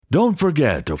Don't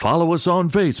forget to follow us on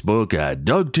Facebook at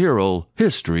Doug Tyrrell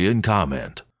History and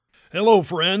Comment. Hello,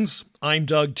 friends. I'm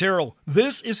Doug Tyrrell.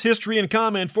 This is History and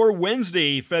Comment for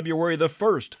Wednesday, February the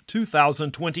 1st,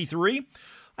 2023.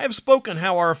 I have spoken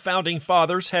how our founding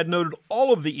fathers had noted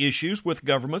all of the issues with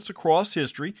governments across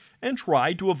history and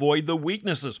tried to avoid the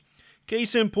weaknesses.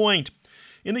 Case in point,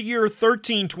 in the year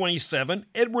 1327,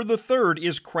 Edward III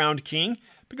is crowned king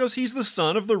because he's the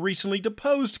son of the recently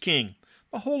deposed king.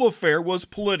 The whole affair was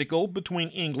political between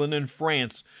England and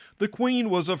France. The queen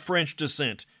was of French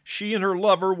descent. She and her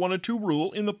lover wanted to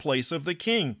rule in the place of the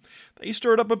king. They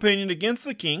stirred up opinion against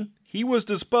the king. He was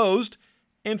disposed,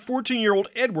 and 14-year-old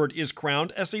Edward is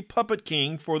crowned as a puppet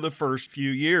king for the first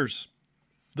few years.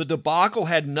 The debacle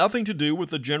had nothing to do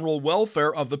with the general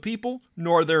welfare of the people,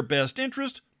 nor their best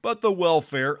interest, but the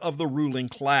welfare of the ruling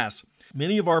class.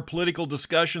 Many of our political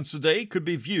discussions today could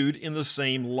be viewed in the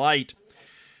same light.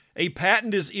 A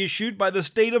patent is issued by the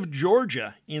state of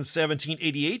Georgia in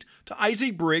 1788 to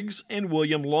Isaac Briggs and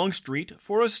William Longstreet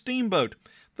for a steamboat.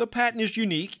 The patent is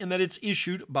unique in that it's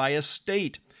issued by a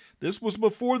state. This was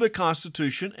before the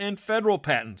Constitution and federal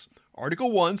patents. Article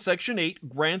 1, Section 8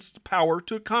 grants power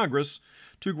to Congress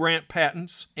to grant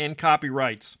patents and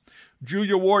copyrights.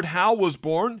 Julia Ward Howe was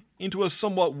born into a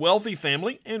somewhat wealthy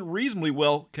family and reasonably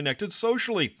well connected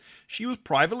socially. She was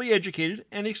privately educated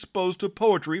and exposed to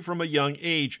poetry from a young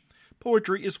age.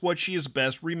 Poetry is what she is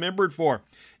best remembered for.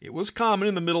 It was common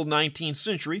in the middle 19th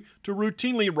century to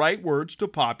routinely write words to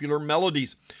popular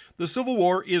melodies. The Civil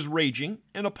War is raging,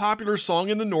 and a popular song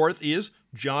in the North is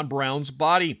John Brown's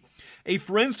Body. A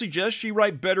friend suggests she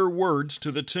write better words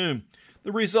to the tune.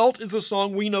 The result is the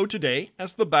song we know today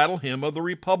as the Battle Hymn of the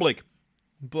Republic.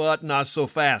 But not so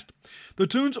fast. The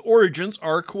tune's origins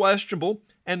are questionable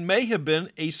and may have been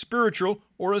a spiritual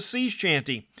or a siege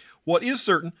chanty. What is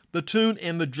certain, the tune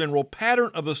and the general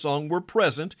pattern of the song were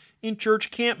present in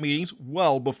church camp meetings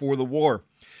well before the war.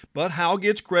 But Howe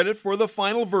gets credit for the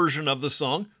final version of the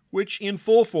song, which in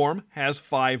full form has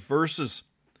 5 verses.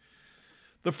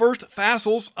 The first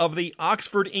facils of the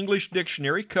Oxford English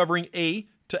Dictionary covering A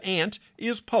to ant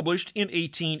is published in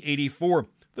 1884.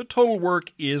 The total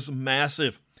work is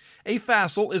massive. A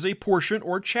facile is a portion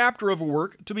or chapter of a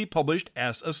work to be published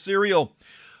as a serial.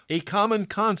 A common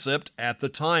concept at the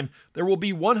time. There will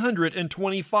be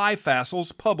 125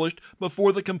 facils published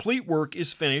before the complete work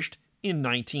is finished in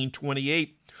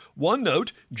 1928. One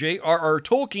note, J.R.R.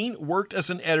 Tolkien worked as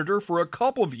an editor for a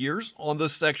couple of years on the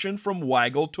section from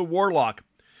waggle to warlock.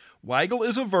 Waggle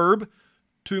is a verb,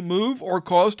 to move or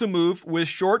cause to move with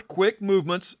short, quick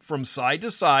movements from side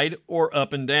to side or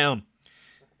up and down.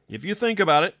 If you think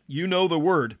about it, you know the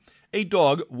word. A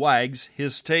dog wags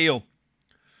his tail.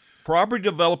 Property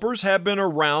developers have been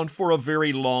around for a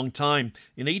very long time.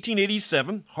 In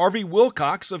 1887, Harvey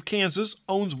Wilcox of Kansas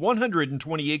owns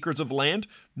 120 acres of land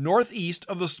northeast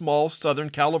of the small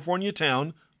Southern California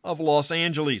town of Los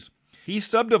Angeles. He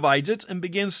subdivides it and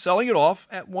begins selling it off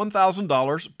at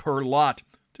 $1,000 per lot.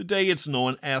 Today it's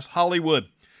known as Hollywood.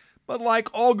 But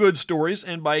like all good stories,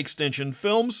 and by extension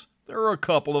films, there are a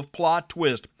couple of plot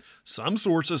twists. Some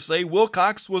sources say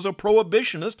Wilcox was a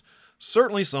prohibitionist,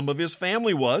 certainly some of his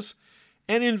family was,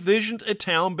 and envisioned a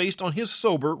town based on his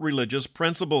sober religious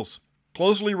principles.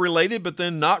 Closely related but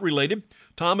then not related,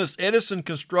 Thomas Edison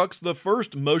constructs the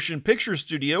first motion picture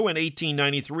studio in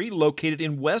 1893 located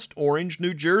in West Orange,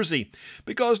 New Jersey,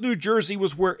 because New Jersey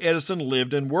was where Edison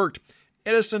lived and worked.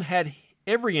 Edison had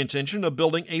every intention of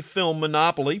building a film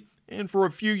monopoly, and for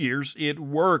a few years it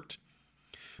worked.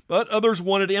 But others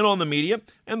wanted in on the media,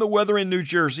 and the weather in New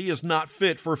Jersey is not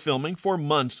fit for filming for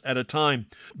months at a time.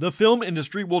 The film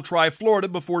industry will try Florida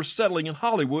before settling in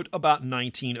Hollywood about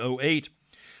 1908.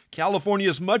 California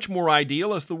is much more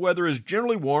ideal as the weather is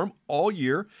generally warm all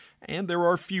year, and there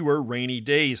are fewer rainy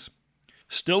days.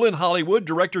 Still in Hollywood,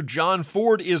 director John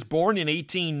Ford is born in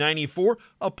 1894.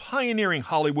 A pioneering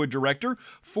Hollywood director,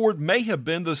 Ford may have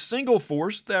been the single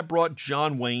force that brought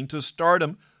John Wayne to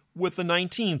stardom with the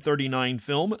 1939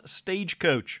 film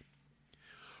Stagecoach.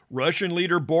 Russian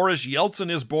leader Boris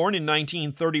Yeltsin is born in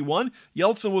 1931.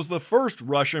 Yeltsin was the first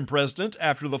Russian president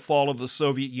after the fall of the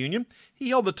Soviet Union. He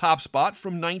held the top spot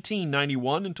from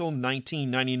 1991 until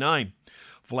 1999.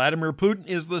 Vladimir Putin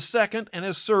is the second and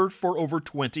has served for over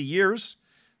 20 years.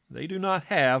 They do not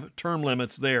have term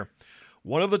limits there.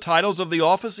 One of the titles of the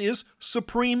office is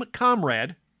Supreme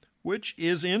Comrade, which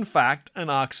is in fact an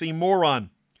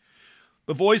oxymoron.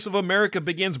 The Voice of America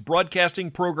begins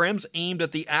broadcasting programs aimed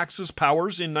at the Axis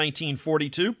powers in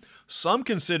 1942. Some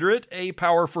consider it a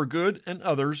power for good, and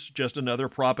others just another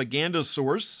propaganda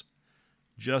source.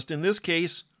 Just in this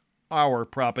case, our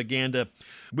propaganda.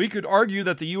 We could argue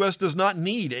that the U.S. does not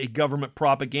need a government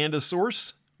propaganda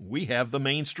source. We have the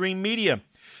mainstream media.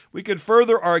 We could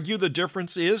further argue the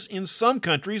difference is, in some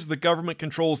countries, the government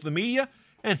controls the media,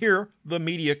 and here, the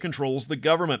media controls the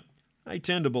government. I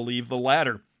tend to believe the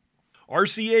latter.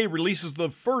 RCA releases the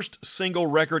first single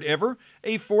record ever,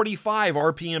 a 45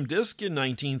 RPM disc in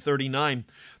 1939.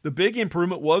 The big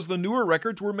improvement was the newer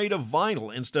records were made of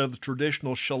vinyl instead of the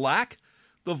traditional shellac.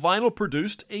 The vinyl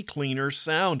produced a cleaner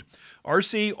sound.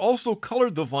 RCA also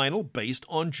colored the vinyl based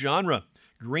on genre.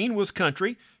 Green was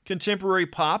country, contemporary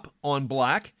pop on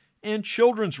black, and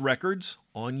children's records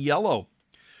on yellow.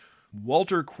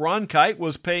 Walter Cronkite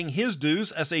was paying his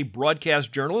dues as a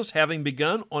broadcast journalist, having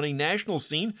begun on a national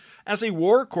scene as a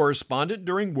war correspondent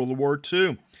during World War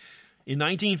II. In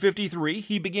 1953,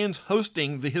 he begins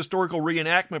hosting the historical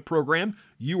reenactment program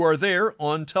You Are There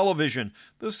on television.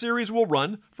 The series will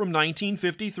run from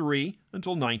 1953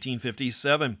 until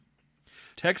 1957.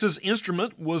 Texas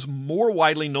Instrument was more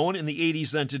widely known in the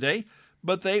 80s than today,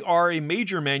 but they are a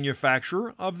major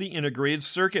manufacturer of the integrated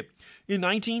circuit. In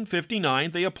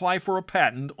 1959, they apply for a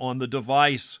patent on the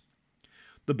device.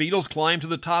 The Beatles climbed to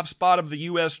the top spot of the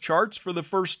U.S. charts for the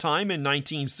first time in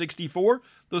 1964.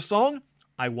 The song,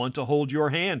 I Want to Hold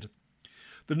Your Hand.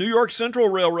 The New York Central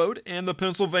Railroad and the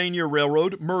Pennsylvania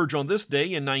Railroad merge on this day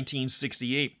in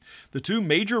 1968. The two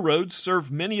major roads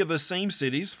serve many of the same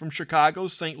cities from Chicago,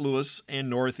 St. Louis, and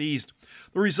Northeast.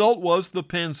 The result was the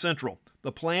Penn Central.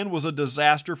 The plan was a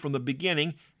disaster from the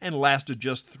beginning and lasted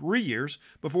just 3 years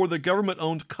before the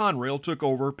government-owned Conrail took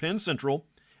over Penn Central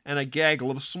and a gaggle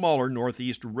of smaller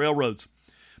Northeast railroads.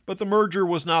 But the merger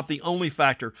was not the only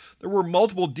factor. There were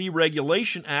multiple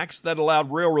deregulation acts that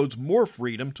allowed railroads more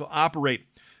freedom to operate.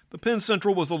 The Penn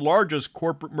Central was the largest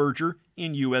corporate merger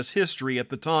in U.S. history at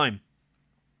the time.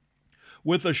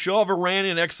 With the Shah of Iran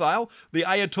in exile, the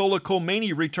Ayatollah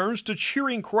Khomeini returns to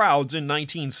cheering crowds in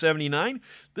 1979.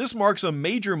 This marks a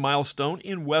major milestone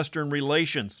in Western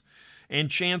relations and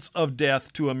chance of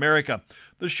death to America.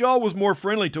 The Shah was more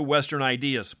friendly to Western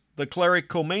ideas. The cleric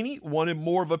Khomeini wanted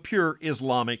more of a pure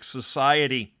Islamic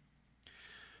society.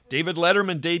 David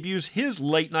Letterman debuts his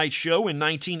late-night show in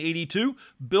 1982.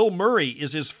 Bill Murray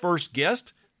is his first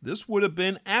guest. This would have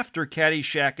been after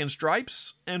Caddyshack and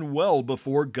Stripes and well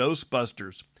before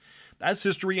Ghostbusters. That's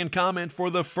History and Comment for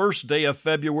the first day of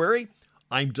February.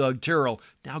 I'm Doug Terrell.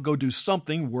 Now go do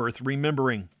something worth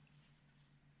remembering.